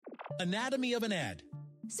Anatomy of an ad.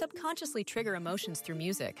 Subconsciously trigger emotions through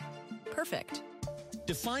music. Perfect.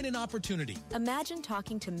 Define an opportunity. Imagine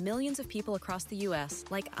talking to millions of people across the U.S.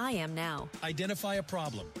 like I am now. Identify a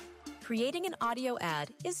problem. Creating an audio ad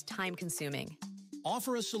is time-consuming.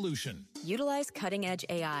 Offer a solution. Utilize cutting-edge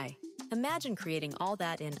AI. Imagine creating all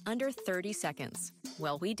that in under 30 seconds.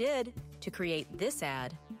 Well, we did to create this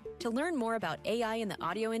ad. To learn more about AI in the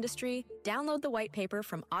audio industry, download the white paper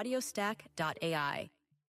from audiostack.ai.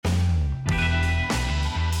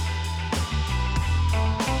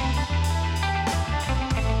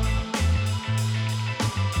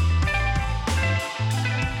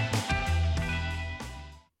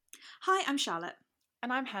 Hi, I'm Charlotte.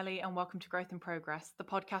 And I'm Helly, and welcome to Growth in Progress, the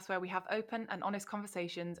podcast where we have open and honest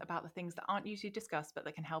conversations about the things that aren't usually discussed but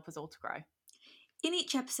that can help us all to grow. In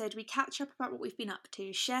each episode, we catch up about what we've been up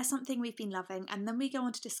to, share something we've been loving, and then we go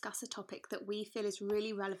on to discuss a topic that we feel is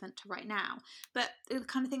really relevant to right now, but the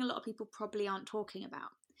kind of thing a lot of people probably aren't talking about.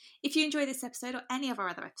 If you enjoy this episode or any of our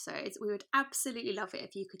other episodes, we would absolutely love it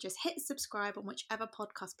if you could just hit subscribe on whichever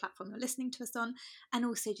podcast platform you're listening to us on, and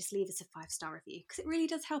also just leave us a 5-star review, because it really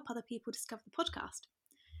does help other people discover the podcast.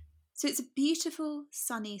 So it's a beautiful,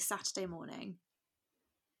 sunny Saturday morning.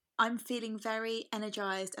 I'm feeling very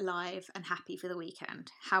energised, alive, and happy for the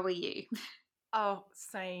weekend. How are you? Oh,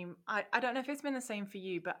 same. I don't know if it's been the same for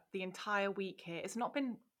you, but the entire week here, it's not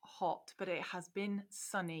been hot, but it has been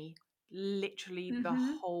sunny literally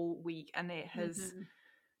the whole week, and it has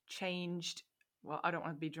changed. Well, I don't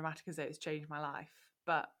want to be dramatic as it's changed my life,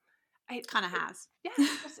 but it kind of has. Yeah,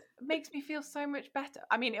 it just makes me feel so much better.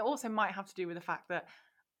 I mean, it also might have to do with the fact that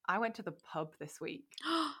I went to the pub this week.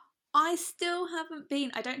 I still haven't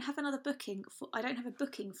been. I don't have a booking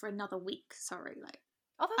for another week. Sorry,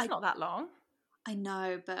 that's not that long. I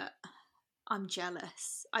know, but I'm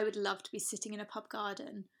jealous. I would love to be sitting in a pub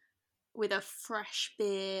garden with a fresh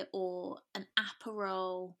beer or an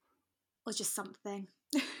Aperol or just something.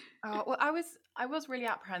 Oh, well, I was really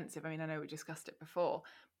apprehensive. I mean, I know we discussed it before,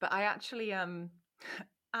 but I actually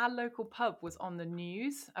our local pub was on the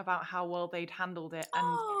news about how well they'd handled it,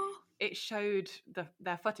 and it showed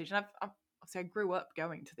their footage. And I grew up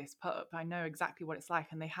going to this pub. I know exactly what it's like,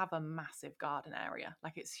 and they have a massive garden area,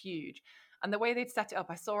 like it's huge. And the way they'd set it up,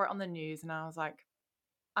 I saw it on the news, and I was like,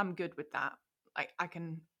 I'm good with that. Like I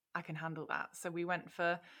can handle that. So we went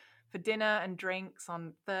for dinner and drinks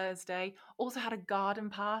on Thursday. Also had a garden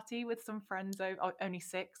party with some friends over, only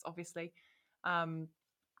 6, obviously.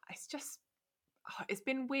 It's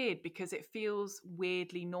been weird because it feels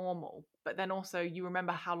weirdly normal, but then also you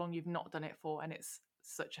remember how long you've not done it for, and it's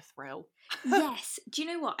such a thrill. Yes. Do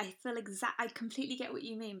you know what? I feel I completely get what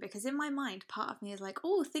you mean, because in my mind, part of me is like,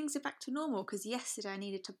 oh, things are back to normal, because yesterday I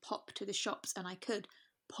needed to pop to the shops, and I could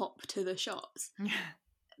pop to the shops.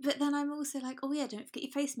 But then I'm also like, oh yeah, don't forget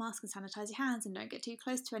your face mask and sanitize your hands and don't get too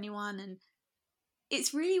close to anyone. And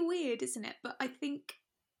it's really weird, isn't it? But I think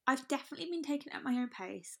I've definitely been taking it at my own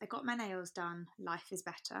pace. I got my nails done. Life is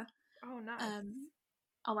better. Oh, nice.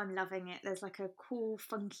 I'm loving it. There's like a cool,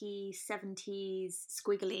 funky 70s,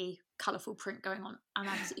 squiggly, colourful print going on. I'm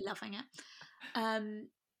absolutely loving it. And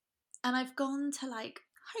I've gone to like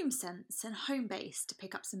HomeSense and Homebase to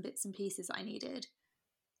pick up some bits and pieces that I needed.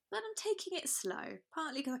 But I'm taking it slow,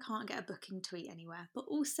 partly because I can't get a booking to eat anywhere, but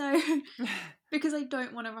also because I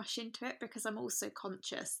don't want to rush into it, because I'm also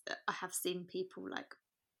conscious that I have seen people like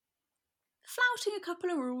flouting a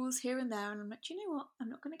couple of rules here and there, and I'm like, do you know what? I'm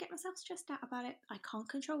not going to get myself stressed out about it. I can't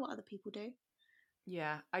control what other people do.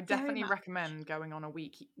 Yeah, I definitely recommend going on a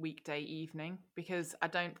weekday evening, because I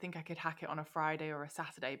don't think I could hack it on a Friday or a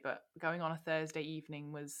Saturday, but going on a Thursday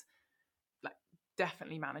evening was like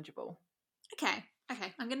definitely manageable. Okay,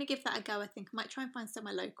 I'm going to give that a go. I think I might try and find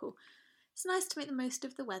somewhere local. It's nice to make the most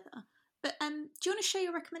of the weather. But do you want to share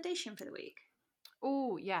your recommendation for the week?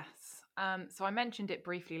 Oh, yes. So I mentioned it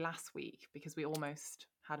briefly last week because we almost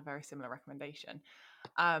had a very similar recommendation.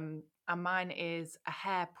 And mine is a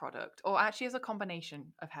hair product, or actually is a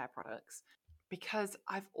combination of hair products, because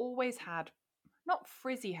I've always had not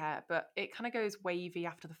frizzy hair, but it kind of goes wavy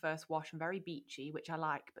after the first wash and very beachy, which I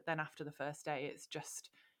like. But then after the first day, it's just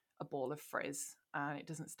a ball of frizz, and it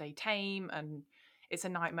doesn't stay tame, and it's a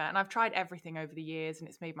nightmare. And I've tried everything over the years, and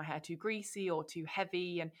it's made my hair too greasy or too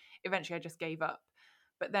heavy, and eventually I just gave up.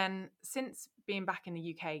 But then since being back in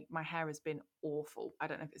the UK, my hair has been awful. I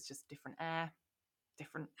don't know if it's just different air,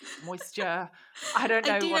 different moisture. I don't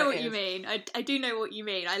know. I do know what you mean. I do know what you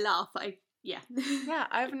mean. I laugh. Yeah,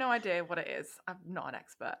 I have no idea what it is. I'm not an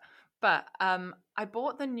expert. But I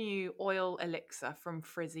bought the new oil elixir from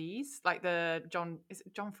Frizzies, like the John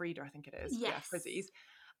Frieda, I think it is. Yes. Yeah, Frizzies.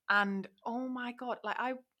 And oh my God, like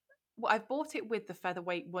well, I've bought it with the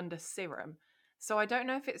Featherweight Wonder Serum. So I don't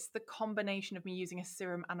know if it's the combination of me using a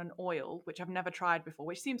serum and an oil, which I've never tried before,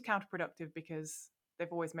 which seems counterproductive because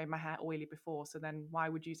they've always made my hair oily before. So then why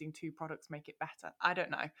would using 2 products make it better? I don't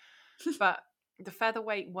know. But the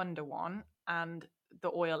Featherweight Wonder one and the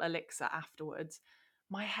oil elixir afterwards,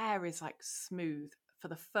 my hair is like smooth for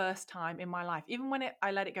the first time in my life. Even when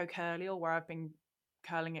I let it go curly, or where I've been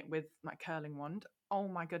curling it with my curling wand, oh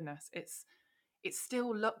my goodness, it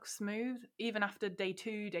still looks smooth even after day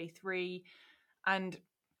 2, day 3. And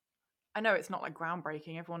I know it's not like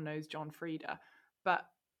groundbreaking, everyone knows John Frieda, but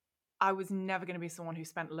I was never going to be someone who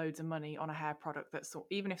spent loads of money on a hair product that,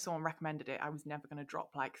 even if someone recommended it, I was never going to drop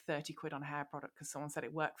like 30 quid on a hair product because someone said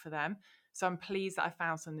it worked for them. So I'm pleased that I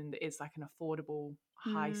found something that is like an affordable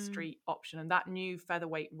high street option. And that new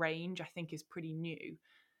Featherweight range I think is pretty new.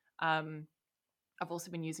 I've also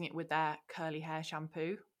been using it with their curly hair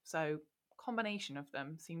shampoo. So combination of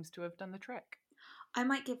them seems to have done the trick. I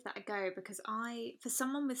might give that a go because for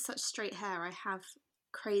someone with such straight hair, I have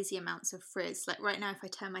crazy amounts of frizz. Like right now, if I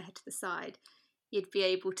turn my head to the side, you'd be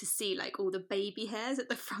able to see like all the baby hairs at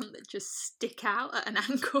the front that just stick out at an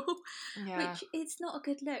angle, which it's not a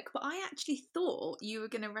good look. But I actually thought you were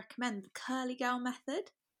going to recommend the curly girl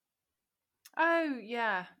method. Oh,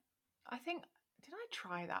 yeah. I think, did I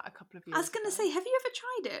try that a couple of years ago? I was going to say, have you ever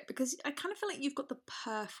tried it? Because I kind of feel like you've got the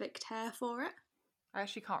perfect hair for it. I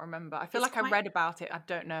actually can't remember. I feel like I read about it. I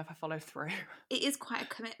don't know if I followed through. It is quite a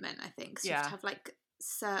commitment, I think. So you have to have like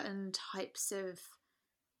certain types of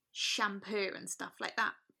shampoo and stuff like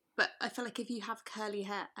that. But I feel like if you have curly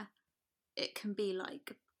hair, it can be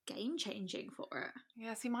like game changing for it.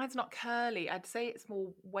 Yeah, see, mine's not curly. I'd say it's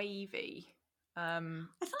more wavy. I feel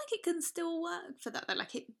like it can still work for that though.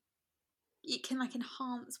 Like it can like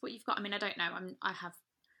enhance what you've got. I mean, I don't know. I have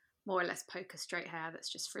more or less poker straight hair that's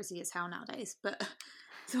just frizzy as hell nowadays. But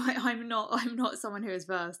so I'm not someone who is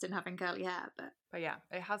versed in having curly hair. But yeah,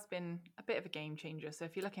 it has been a bit of a game changer. So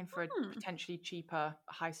if you're looking for a potentially cheaper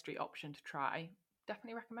high street option to try,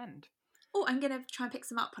 definitely recommend. Oh, I'm going to try and pick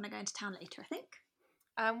some up when I go into town later, I think.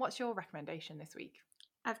 What's your recommendation this week?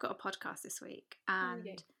 I've got a podcast this week,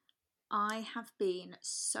 and I have been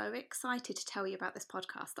so excited to tell you about this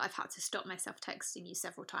podcast that I've had to stop myself texting you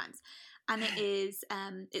several times. And it is,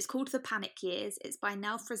 it's called The Panic Years. It's by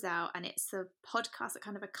Nell Frizzell, and it's a podcast that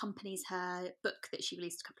kind of accompanies her book that she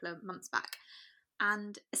released a couple of months back.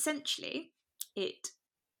 And essentially, it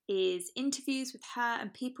is interviews with her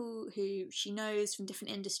and people who she knows from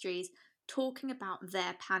different industries talking about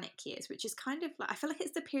their panic years, which is kind of like, I feel like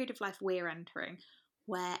it's the period of life we're entering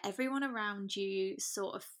where everyone around you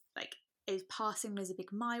sort of like is passing those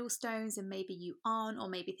big milestones and maybe you aren't, or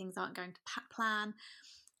maybe things aren't going to plan,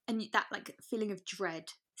 and that like feeling of dread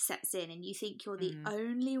sets in and you think you're the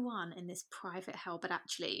only one in this private hell, but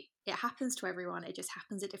actually it happens to everyone, it just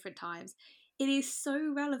happens at different times. It is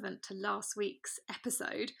so relevant to last week's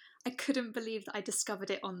episode. I couldn't believe that I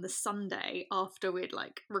discovered it on the Sunday after we'd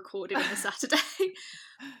like recorded on the Saturday.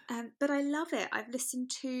 But I love it. I've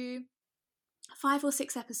listened to 5 or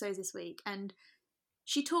 6 episodes this week, and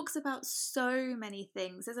she talks about so many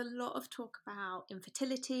things. There's a lot of talk about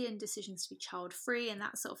infertility and decisions to be child-free and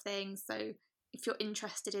that sort of thing. So if you're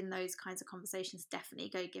interested in those kinds of conversations, definitely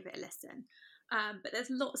go give it a listen. But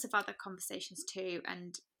there's lots of other conversations too,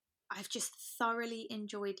 and I've just thoroughly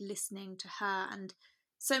enjoyed listening to her and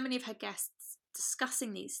so many of her guests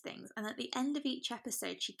discussing these things. And at the end of each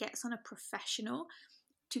episode, she gets on a professional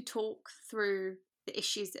to talk through the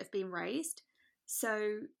issues that have been raised.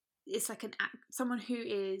 So it's like someone who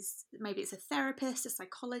is, maybe it's a therapist, a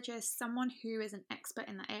psychologist, someone who is an expert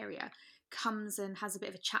in that area comes and has a bit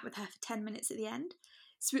of a chat with her for 10 minutes at the end.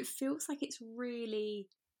 So it feels like it's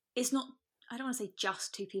not, I don't want to say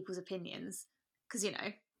just 2 people's opinions, because, you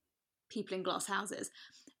know, people in glass houses,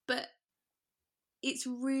 but it's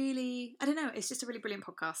really, I don't know, it's just a really brilliant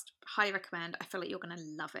podcast. Highly recommend. I feel like you're going to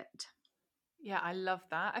love it. Yeah, I love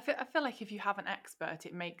that. I feel like if you have an expert,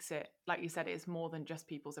 it makes it, like you said, it's more than just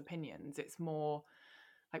people's opinions. It's more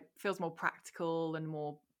like, feels more practical and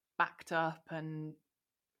more backed up, and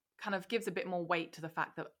kind of gives a bit more weight to the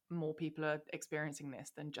fact that more people are experiencing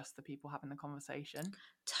this than just the people having the conversation.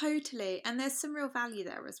 Totally. And there's some real value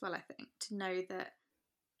there as well, I think, to know that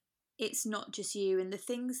it's not just you, and the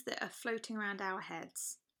things that are floating around our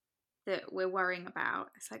heads that we're worrying about.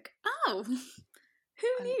 It's like, oh,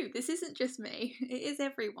 who knew? This isn't just me. It is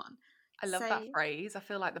everyone. I love that phrase. I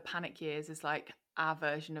feel like the panic years is like our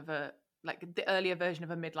version of a like the earlier version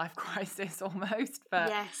of a midlife crisis almost. But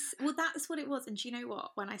yes, well, that's what it was. And do you know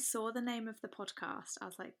what? When I saw the name of the podcast, I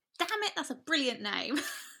was like, damn it, that's a brilliant name.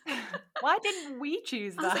 why didn't we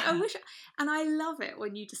choose I was that? like, I wish, and I love it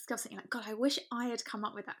when you discuss it. You're like, God, I wish I had come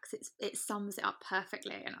up with that because it sums it up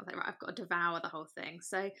perfectly. And I was like, right, I've got to devour the whole thing.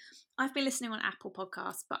 So I've been listening on Apple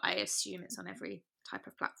Podcasts, but I assume it's on every type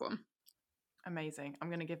of platform. Amazing. I'm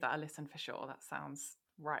going to give that a listen for sure. That sounds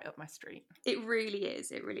right up my street. It really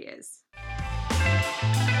is. It really is.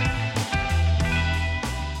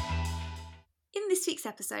 In this week's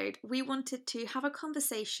episode, we wanted to have a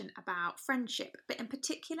conversation about friendship, but in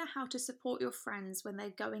particular, how to support your friends when they're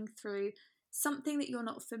going through something that you're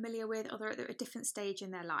not familiar with or they're at a different stage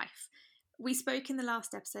in their life. We spoke in the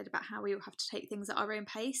last episode about how we all have to take things at our own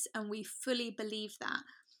pace, and we fully believe that.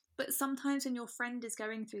 But sometimes when your friend is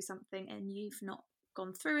going through something and you've not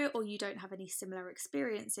gone through it or you don't have any similar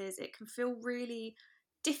experiences, it can feel really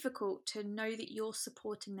difficult to know that you're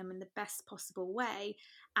supporting them in the best possible way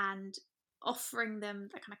and offering them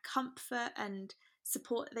that kind of comfort and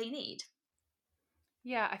support they need.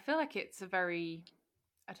 Yeah, I feel like it's a very,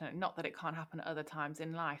 I don't know, not that it can't happen at other times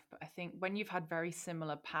in life, but I think when you've had very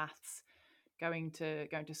similar paths going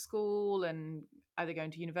to school and either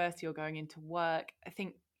going to university or going into work, I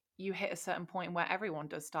think you hit a certain point where everyone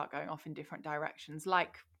does start going off in different directions,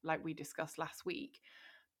 like we discussed last week.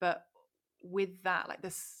 But with that, like,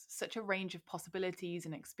 there's such a range of possibilities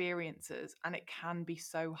and experiences, and it can be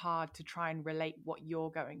so hard to try and relate what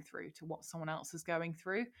you're going through to what someone else is going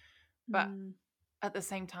through. But at the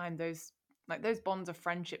same time, those bonds of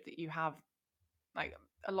friendship that you have, like,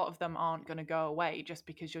 a lot of them aren't going to go away just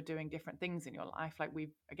because you're doing different things in your life. Like,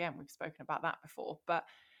 we've spoken about that before, but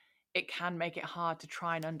it can make it hard to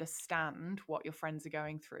try and understand what your friends are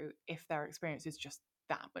going through if their experience is just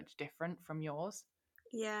that much different from yours.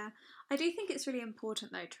 Yeah, I do think it's really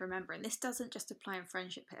important though to remember, and this doesn't just apply in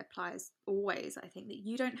friendship, it applies always, I think, that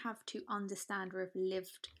you don't have to understand or have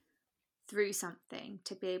lived through something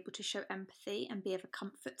to be able to show empathy and be of a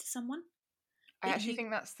comfort to someone. I actually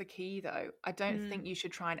think that's the key though. I don't think you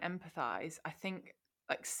should try and empathize. I think,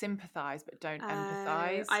 like, sympathize but don't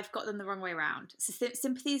empathize. I've got them the wrong way around. So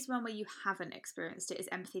sympathy is one where you haven't experienced it. Is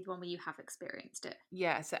empathy the one where you have experienced it?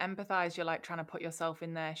 Yeah, so empathize, you're like trying to put yourself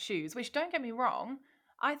in their shoes, which, don't get me wrong,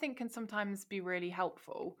 I think can sometimes be really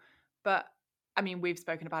helpful. But I mean, we've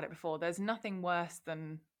spoken about it before. There's nothing worse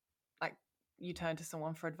than, like, you turn to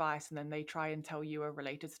someone for advice and then they try and tell you a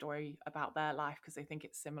related story about their life because they think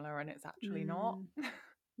it's similar and it's actually not.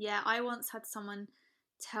 Yeah, I once had someone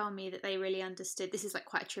tell me that they really understood. This is like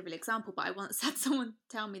quite a trivial example, but I once had someone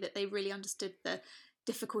tell me that they really understood the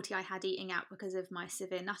difficulty I had eating out because of my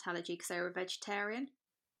severe nut allergy because they were a vegetarian.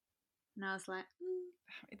 And I was like,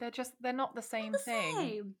 they're not the same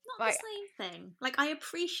thing. Not the same thing. Like, I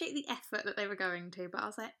appreciate the effort that they were going to, but I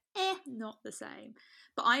was like, not the same.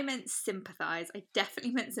 But I meant sympathise. I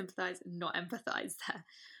definitely meant sympathise and not empathise there.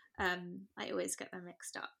 I always get them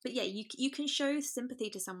mixed up. But yeah, you can show sympathy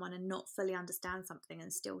to someone and not fully understand something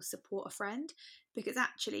and still support a friend. Because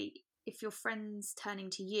actually, if your friend's turning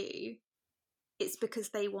to you, it's because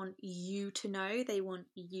they want you to know, they want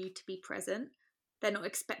you to be present. They're not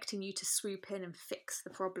expecting you to swoop in and fix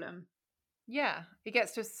the problem. Yeah, it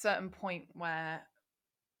gets to a certain point where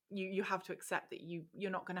you have to accept that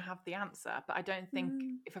you're not going to have the answer. But I don't think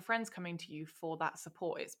if a friend's coming to you for that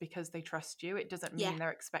support, it's because they trust you. It doesn't mean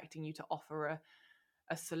they're expecting you to offer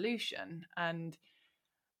a solution. And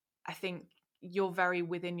I think you're very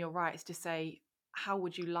within your rights to say, how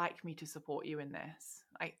would you like me to support you in this?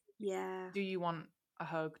 Like, do you want a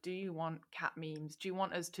hug? Do you want cat memes? Do you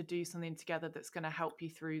want us to do something together that's going to help you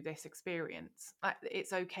through this experience? Like,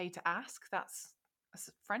 it's okay to ask. That's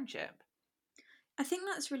friendship. I think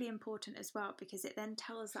that's really important as well, because it then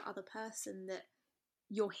tells that other person that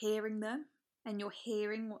you're hearing them and you're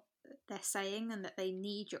hearing what they're saying and that they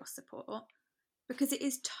need your support. Because it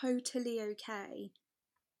is totally okay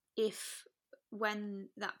if when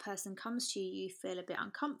that person comes to you, you feel a bit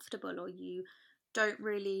uncomfortable or you don't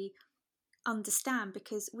really understand,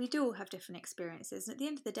 because we do all have different experiences. And at the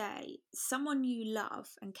end of the day, someone you love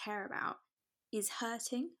and care about is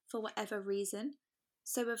hurting for whatever reason.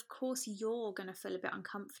 So of course you're going to feel a bit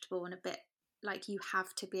uncomfortable and a bit like you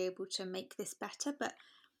have to be able to make this better. But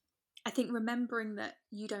I think remembering that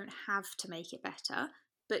you don't have to make it better,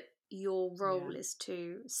 but your role is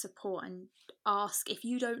to support and ask. If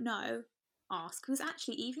you don't know, ask. Because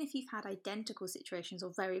actually, even if you've had identical situations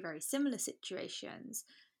or very, very similar situations,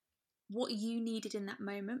 what you needed in that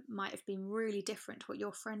moment might have been really different to what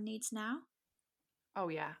your friend needs now. Oh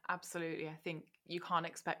yeah, absolutely. I think you can't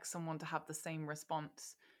expect someone to have the same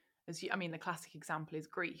response I mean, the classic example is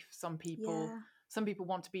grief. Some people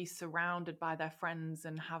want to be surrounded by their friends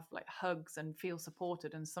and have like hugs and feel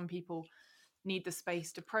supported, and some people need the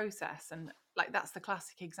space to process, and like that's the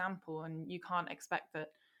classic example. And you can't expect that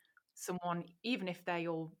someone, even if they're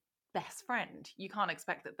your best friend, you can't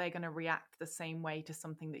expect that they're going to react the same way to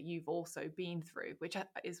something that you've also been through, which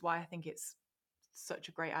is why I think it's such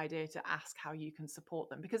a great idea to ask how you can support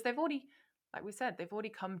them, because they've already, like we said, they've already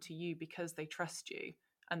come to you because they trust you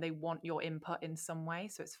and they want your input in some way.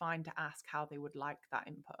 So it's fine to ask how they would like that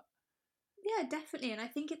input. Yeah, definitely. And I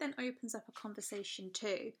think it then opens up a conversation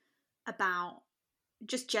too about,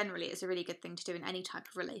 just generally, it's a really good thing to do in any type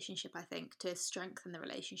of relationship, I think, to strengthen the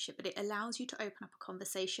relationship. But it allows you to open up a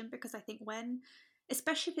conversation, because I think when,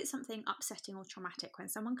 especially if it's something upsetting or traumatic, when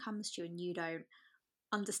someone comes to you and you don't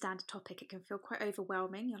understand a topic, it can feel quite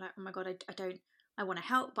overwhelming. You're like, oh my God, I want to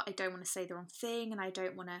help, but I don't want to say the wrong thing, and I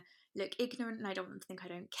don't want to look ignorant, and I don't want to think I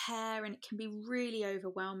don't care, and it can be really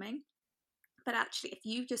overwhelming. But actually, if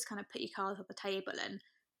you just kind of put your cards on the table and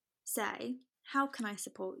say, how can I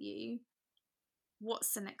support you?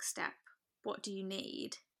 What's the next step? What do you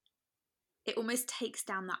need? It almost takes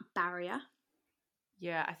down that barrier.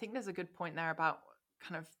 Yeah, I think there's a good point there about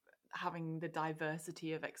kind of having the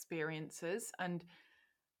diversity of experiences. And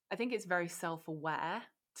I think it's very self-aware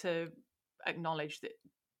to acknowledge that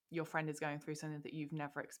your friend is going through something that you've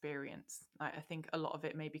never experienced. I think a lot of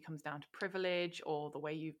it maybe comes down to privilege or the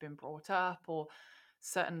way you've been brought up, or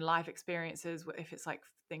certain life experiences. If it's like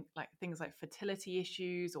things like fertility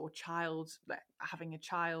issues or having a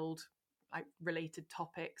child, like related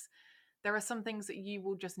topics, there are some things that you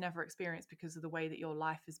will just never experience because of the way that your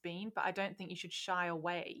life has been. But I don't think you should shy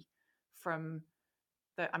away from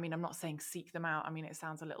I mean, I'm not saying seek them out. I mean, it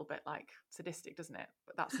sounds a little bit like sadistic, doesn't it?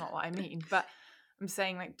 But that's not what I mean. But I'm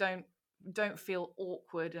saying, like, don't feel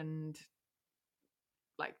awkward and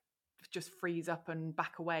like just freeze up and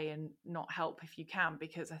back away and not help if you can,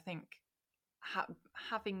 because I think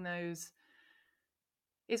having those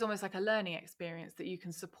is almost like a learning experience, that you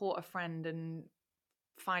can support a friend and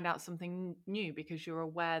find out something new because you're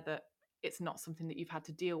aware that it's not something that you've had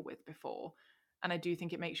to deal with before. And I do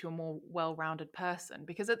think it makes you a more well-rounded person,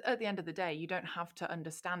 because at the end of the day, you don't have to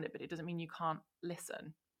understand it, but it doesn't mean you can't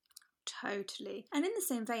listen. Totally. And in the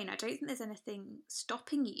same vein, I don't think there's anything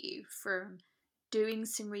stopping you from doing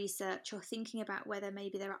some research or thinking about whether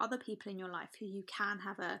maybe there are other people in your life who you can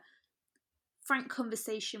have a frank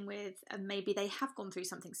conversation with, and maybe they have gone through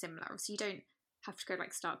something similar. So you don't have to go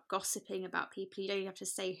like start gossiping about people. You don't have to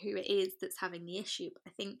say who it is that's having the issue. But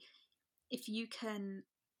I think if you can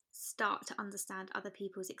start to understand other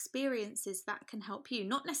people's experiences, that can help you,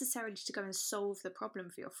 not necessarily to go and solve the problem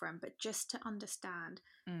for your friend, but just to understand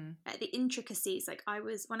the intricacies. Like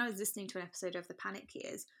when I was listening to an episode of The Panic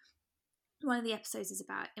Years, one of the episodes is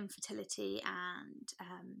about infertility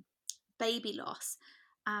and baby loss.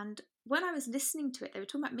 And when I was listening to it, they were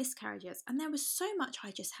talking about miscarriages, and there was so much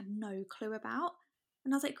I just had no clue about.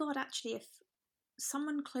 And I was like, God, actually, if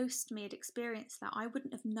someone close to me had experienced that, I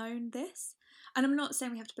wouldn't have known this. And I'm not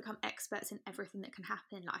saying we have to become experts in everything that can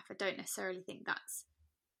happen in life. I don't necessarily think that's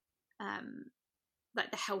like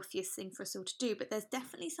the healthiest thing for us all to do, but there's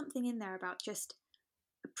definitely something in there about just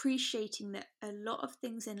appreciating that a lot of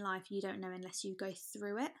things in life you don't know unless you go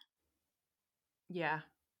through it. Yeah,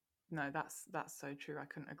 no, that's so true. I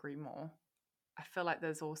couldn't agree more. I feel like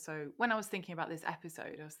there's also, when I was thinking about this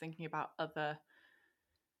episode, I was thinking about other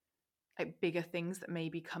like bigger things that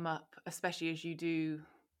maybe come up, especially as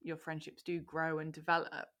your friendships do grow and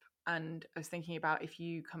develop. And I was thinking about, if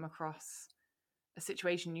you come across a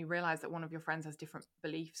situation, you realize that one of your friends has different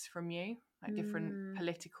beliefs from you, like different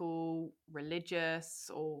political,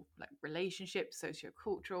 religious, or like relationship,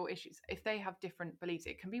 sociocultural issues. If they have different beliefs,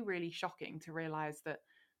 it can be really shocking to realize that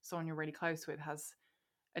someone you're really close with has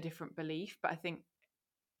a different belief. But I think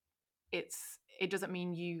it doesn't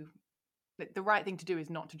mean the right thing to do is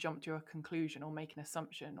not to jump to a conclusion or make an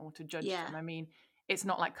assumption or to judge them. I mean, it's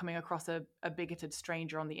not like coming across a bigoted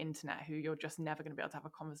stranger on the internet who you're just never going to be able to have a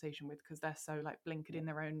conversation with because they're so like blinkered in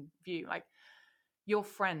their own view. Like, you're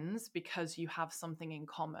friends because you have something in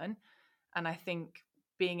common. And I think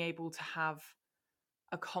being able to have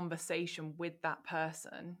a conversation with that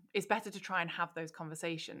person, is better to try and have those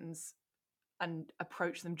conversations and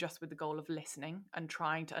approach them just with the goal of listening and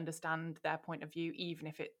trying to understand their point of view, even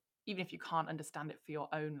if you can't understand it for your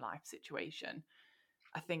own life situation.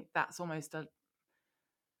 I think that's almost a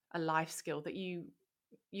life skill that you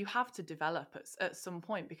have to develop at some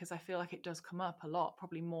point, because I feel like it does come up a lot,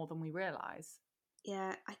 probably more than we realize.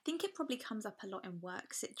 Yeah, I think it probably comes up a lot in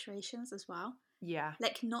work situations as well. Yeah.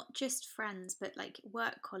 Like, not just friends, but like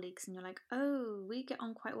work colleagues, and you're like, oh, we get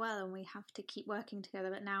on quite well and we have to keep working together,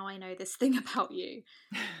 but now I know this thing about you.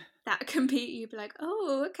 That can be, you'd be like,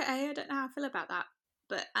 oh, okay, I don't know how I feel about that.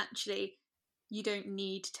 But actually, you don't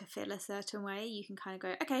need to feel a certain way. You can kind of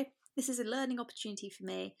go, okay, this is a learning opportunity for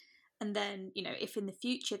me. And then, you know, if in the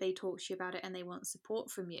future they talk to you about it and they want support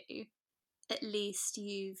from you, at least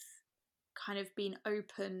you've kind of been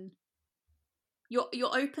open. You're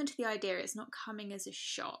open to the idea. It's not coming as a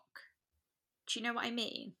shock. Do you know what I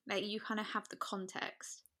mean? Like, you kind of have the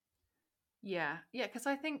context. Yeah, because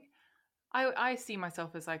I think I see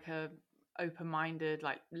myself as like a open-minded,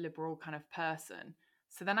 like liberal kind of person.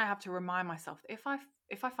 So then I have to remind myself that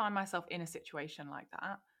if I find myself in a situation like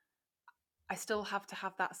that, I still have to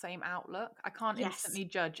have that same outlook. I can't Yes. instantly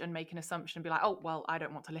judge and make an assumption and be like, oh, well, I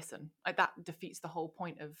don't want to listen. Like, that defeats the whole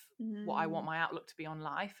point of what I want my outlook to be on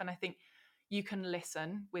life. And I think you can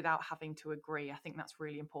listen without having to agree. I think that's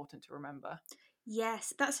really important to remember.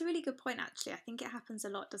 Yes, that's a really good point, actually. I think it happens a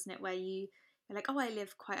lot, doesn't it? Where you're like, oh, I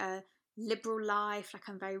live quite a liberal life, like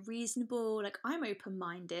I'm very reasonable, like I'm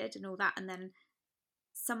open-minded and all that. And then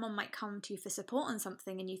someone might come to you for support on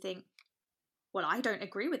something and you think, well, I don't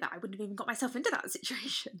agree with that. I wouldn't have even got myself into that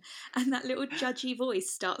situation. And that little judgy voice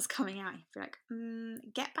starts coming out. You're like,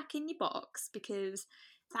 get back in your box, because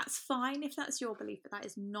that's fine if that's your belief, but that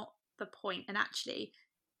is not the point. And actually,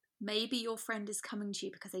 maybe your friend is coming to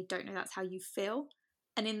you because they don't know that's how you feel.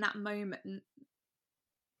 And in that moment,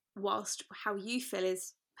 whilst how you feel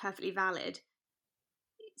is perfectly valid,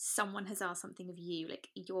 someone has asked something of you. Like,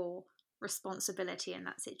 your responsibility in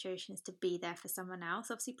that situation is to be there for someone else.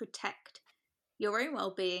 Obviously, protect your own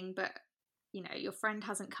well-being, but you know, your friend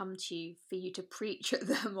hasn't come to you for you to preach at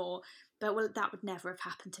them, or, but well, that would never have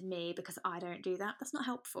happened to me because I don't do that. That's not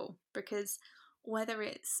helpful, because whether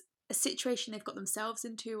it's a situation they've got themselves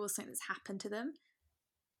into or something that's happened to them,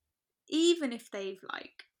 even if they've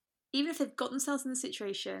got themselves in the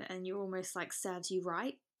situation and you're almost like serves you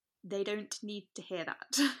right, they don't need to hear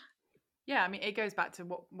that. Yeah, I mean, it goes back to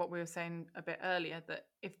what we were saying a bit earlier, that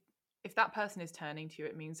if that person is turning to you,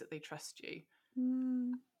 it means that they trust you.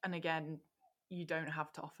 And again, you don't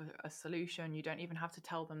have to offer a solution. You don't even have to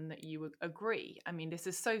tell them that you agree. I mean, this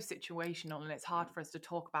is so situational, and it's hard for us to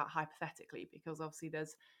talk about hypothetically, because obviously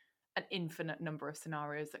there's an infinite number of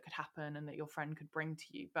scenarios that could happen and that your friend could bring to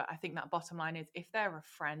you. But I think that bottom line is, if they're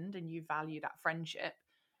a friend and you value that friendship,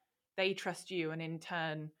 they trust you, and in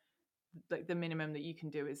turn, like, the minimum that you can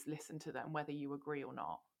do is listen to them, whether you agree or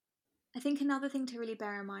not. I think another thing to really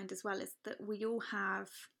bear in mind as well is that we all have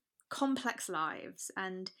complex lives,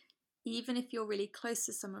 and even if you're really close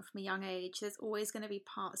to someone from a young age, there's always going to be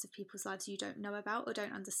parts of people's lives you don't know about or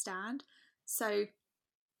don't understand. So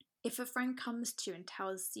if a friend comes to you and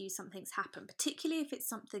tells you something's happened, particularly if it's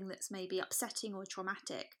something that's maybe upsetting or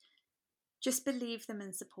traumatic, just believe them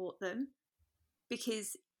and support them,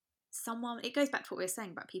 because it goes back to what we were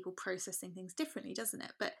saying about people processing things differently, doesn't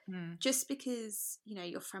it? But just because, you know,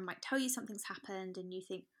 your friend might tell you something's happened and you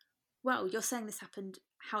think, well, you're saying this happened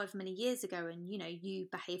however many years ago and, you know, you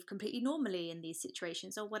behave completely normally in these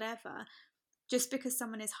situations or whatever. Just because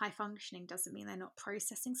someone is high functioning doesn't mean they're not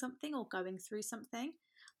processing something or going through something.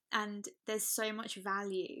 And there's so much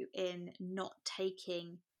value in not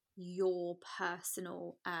taking your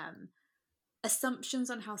personal assumptions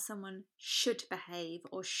on how someone should behave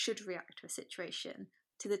or should react to a situation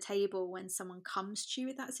to the table when someone comes to you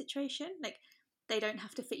with that situation. Like, they don't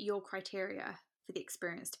have to fit your criteria for the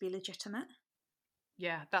experience to be legitimate.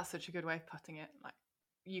 Yeah, that's such a good way of putting it. Like,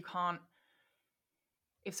 you can't,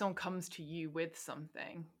 if someone comes to you with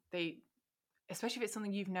something, especially if it's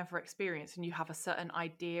something you've never experienced and you have a certain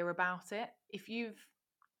idea about it, if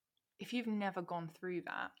you've never gone through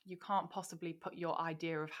that, you can't possibly put your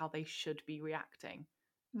idea of how they should be reacting,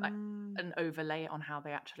 like, and overlay it on how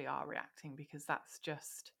they actually are reacting, because that's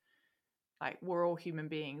just, like, we're all human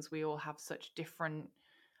beings. We all have such different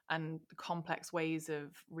and complex ways of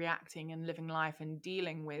reacting and living life and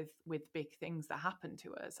dealing with big things that happen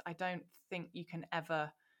to us. I don't think you can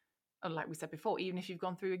ever, like we said before, even if you've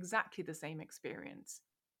gone through exactly the same experience,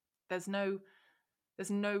 there's no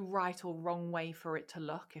right or wrong way for it to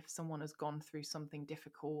look. If someone has gone through something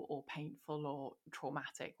difficult or painful or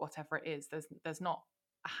traumatic, whatever it is, there's not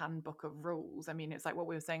a handbook of rules. I mean, it's like what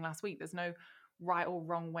we were saying last week. There's no right or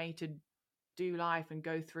wrong way to do life and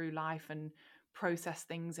go through life and process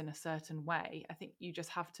things in a certain way. I think you just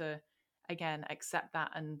have to, again, accept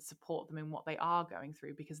that and support them in what they are going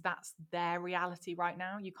through, because that's their reality right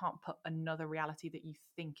now. You can't put another reality that you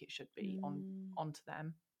think it should be onto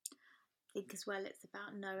them. think as well it's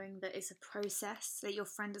about knowing that it's a process that your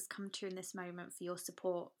friend has come to in this moment for your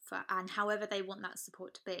support, and however they want that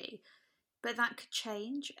support to be. But that could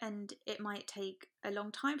change, and it might take a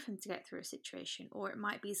long time for them to get through a situation, or it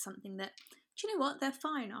might be something that, do you know what, they're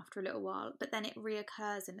fine after a little while, but then it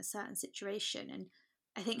reoccurs in a certain situation. And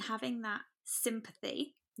I think having that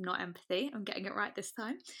sympathy, not empathy, I'm getting it right this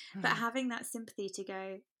time, but having that sympathy to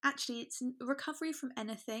go, actually, it's recovery from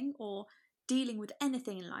anything or dealing with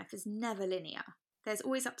anything in life is never linear. There's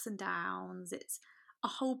always ups and downs. It's a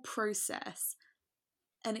whole process,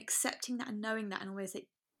 and accepting that and knowing that, and always like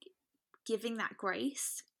giving that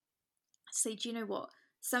grace. Say, do you know what?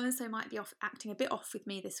 So-and-so might be acting a bit off with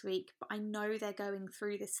me this week, but I know they're going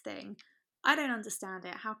through this thing. I don't understand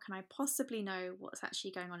it. How can I possibly know what's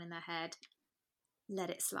actually going on in their head?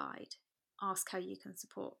 Let it slide. Ask how you can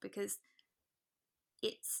support, because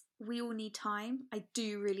we all need time. I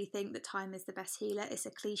do really think that time is the best healer. It's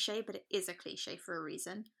a cliche, but it is a cliche for a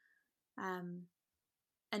reason.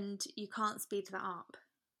 And you can't speed that up.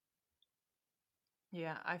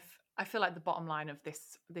 Yeah, I feel like the bottom line of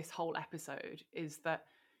this whole episode is that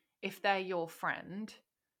if they're your friend,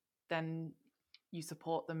 then you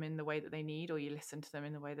support them in the way that they need, or you listen to them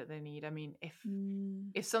in the way that they need. I mean,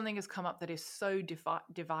 if something has come up that is so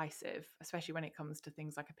divisive, especially when it comes to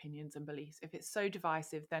things like opinions and beliefs, if it's so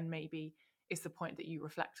divisive, then maybe it's the point that you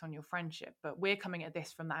reflect on your friendship. But we're coming at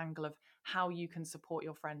this from the angle of how you can support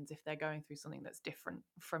your friends if they're going through something that's different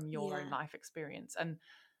from your own life experience. And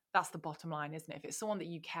that's the bottom line, isn't it? If it's someone that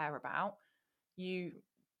you care about, you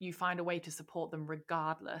find a way to support them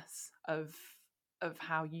regardless of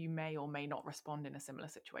how you may or may not respond in a similar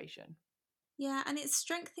situation. Yeah, and it's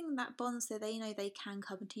strengthening that bond so they know they can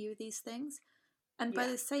come to you with these things. And by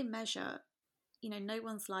the same measure, no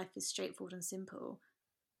one's life is straightforward and simple.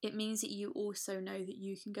 It means that you also know that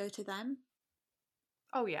you can go to them.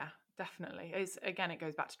 Oh yeah, definitely. It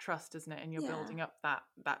goes back to trust, doesn't it? And you're building up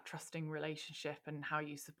that trusting relationship and how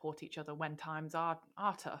you support each other when times are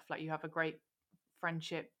tough. Like, you have a great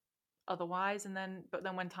friendship otherwise, but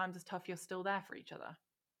then when times are tough, you're still there for each other.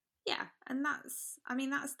 Yeah, and I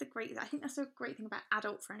think that's a great thing about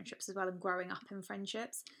adult friendships as well, and growing up in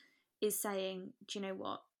friendships, is saying, do you know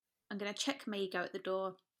what, I'm going to check my ego at the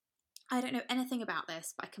door. I don't know anything about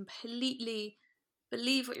this, but I completely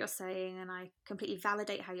believe what you're saying, and I completely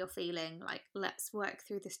validate how you're feeling. Like, let's work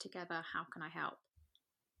through this together. How can I help?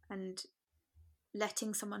 And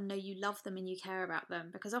letting someone know you love them and you care about them,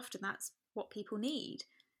 because often that's what people need.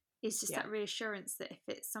 Is just that reassurance that if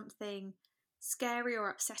it's something scary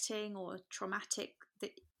or upsetting or traumatic,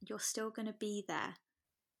 that you're still going to be there.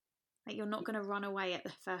 Like, you're not going to run away at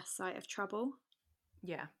the first sight of trouble.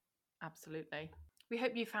 Yeah, absolutely. We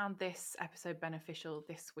hope you found this episode beneficial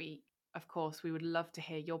this week. Of course, we would love to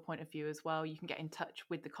hear your point of view as well. You can get in touch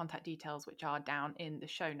with the contact details, which are down in the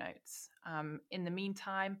show notes. In the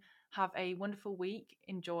meantime, have a wonderful week.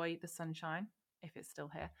 Enjoy the sunshine, if it's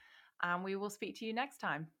still here. And we will speak to you next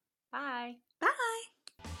time. Bye. Bye.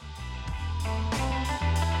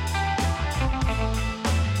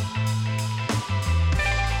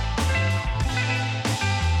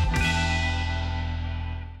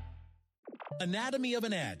 Anatomy of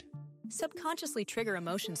an ad. Subconsciously trigger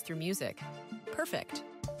emotions through music. Perfect.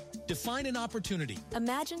 Define an opportunity.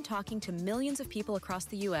 Imagine talking to millions of people across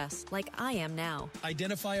the U.S. like I am now.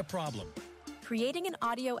 Identify a problem. Creating an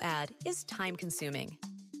audio ad is time-consuming.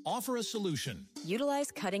 Offer a solution. Utilize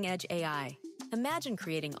cutting-edge AI. Imagine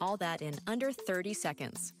creating all that in under 30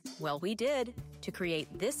 seconds. Well, we did, to create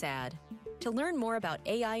this ad. To learn more about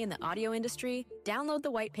AI in the audio industry, download the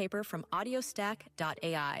white paper from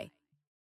audiostack.ai.